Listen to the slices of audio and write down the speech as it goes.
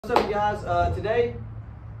What's up, guys? Today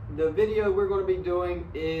the video we're going to be doing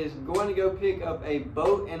is going to go pick up a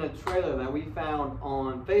boat and a trailer that we found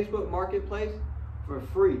on Facebook Marketplace for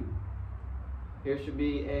free. Here should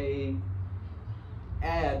be a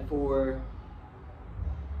ad for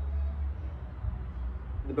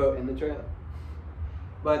the boat and the trailer.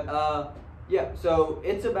 But yeah, so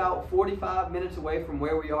it's about 45 minutes away from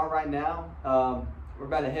where we are right now. We're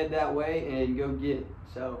about to head that way and go get it.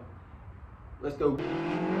 So let's go.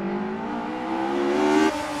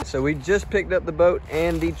 So we just picked up the boat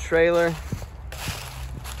and the trailer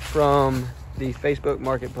from the Facebook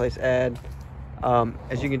Marketplace ad.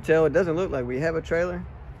 As you can tell, it doesn't look like we have a trailer,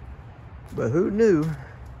 but who knew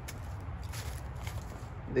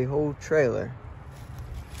the whole trailer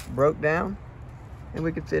broke down and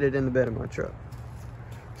we could fit it in the bed of my truck.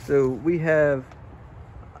 So we have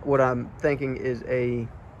what I'm thinking is a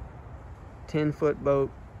 10-foot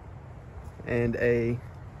boat and a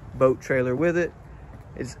boat trailer with it.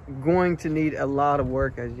 It's going to need a lot of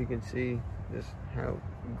work, as you can see just how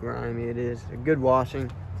grimy it is. A good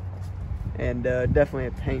washing and definitely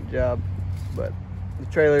a paint job, but the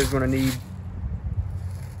trailer is going to need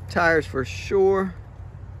tires for sure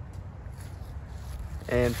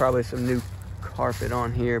and probably some new carpet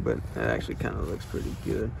on here, but that actually kind of looks pretty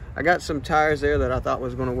good. I got some tires there that I thought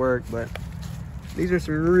was going to work, but these are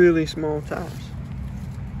some really small tires.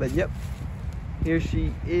 But yep, here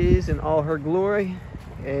she is in all her glory,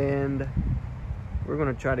 and we're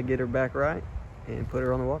going to try to get her back right and put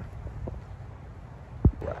her on the water.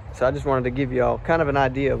 So I just wanted to give y'all kind of an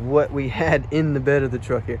idea of what we had in the bed of the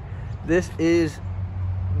truck here. This is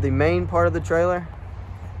the main part of the trailer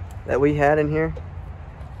that we had in here.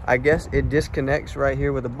 I guess it disconnects right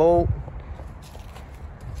here with a bolt.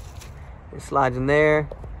 It slides in there,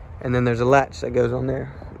 and then there's a latch that goes on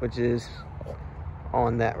there, which is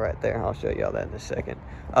on that right there. I'll show y'all that in a second.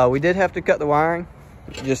 We did have to cut the wiring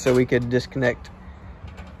just so we could disconnect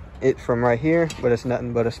it from right here, but it's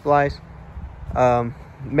nothing but a splice.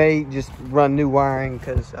 May just run new wiring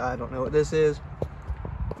because I don't know what this is,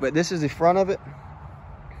 but this is the front of it.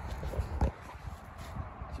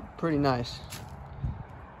 It's pretty nice.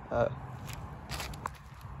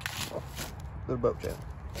 Little boat trailer.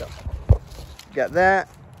 So, got that,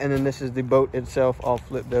 and then this is the boat itself all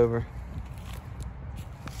flipped over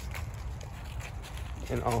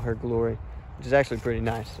in all her glory, which is actually pretty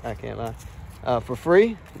nice, I can't lie. For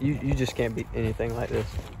free, you just can't beat anything like this.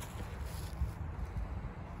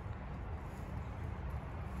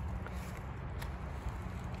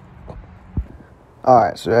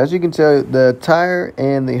 Alright, so as you can tell, the tire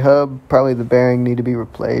and the hub, probably the bearing, need to be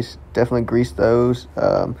replaced. Definitely grease those.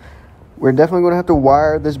 We're definitely going to have to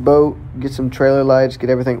wire this boat, get some trailer lights,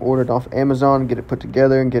 get everything ordered off Amazon, get it put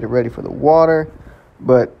together and get it ready for the water.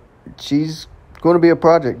 But she's going to be a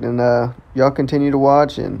project, and y'all continue to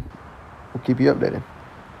watch and we'll keep you updated.